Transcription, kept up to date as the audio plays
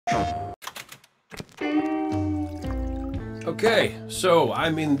Okay, so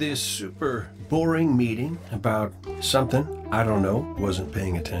I'm in this super boring meeting about something, I don't know, wasn't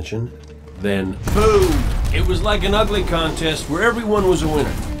paying attention. Then, boom! It was like an ugly contest where everyone was a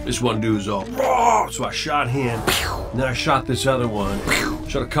winner. This one dude was all, raw, so I shot him, and then I shot this other one,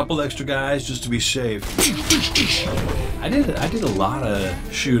 shot a couple extra guys just to be safe. I did a lot of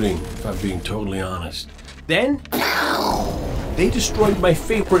shooting, if I'm being totally honest. Then, they destroyed my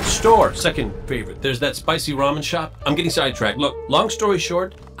favorite store. Second favorite. There's that spicy ramen shop. I'm getting sidetracked. Look, long story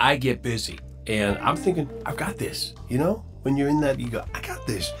short, I get busy. And I'm thinking, I've got this. You know? When you're in that, you go, I got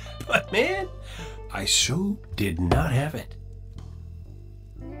this. But man, I so did not have it.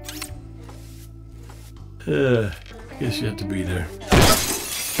 Guess you have to be there.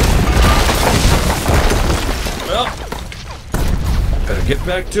 Well, better get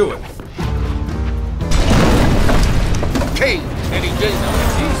back to it. Hey, Eddie J.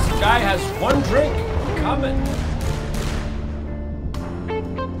 This guy has one drink coming.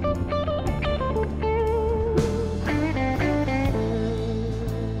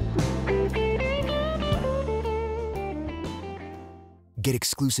 Get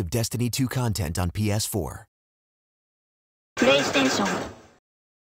exclusive Destiny 2 content on PS4. PlayStation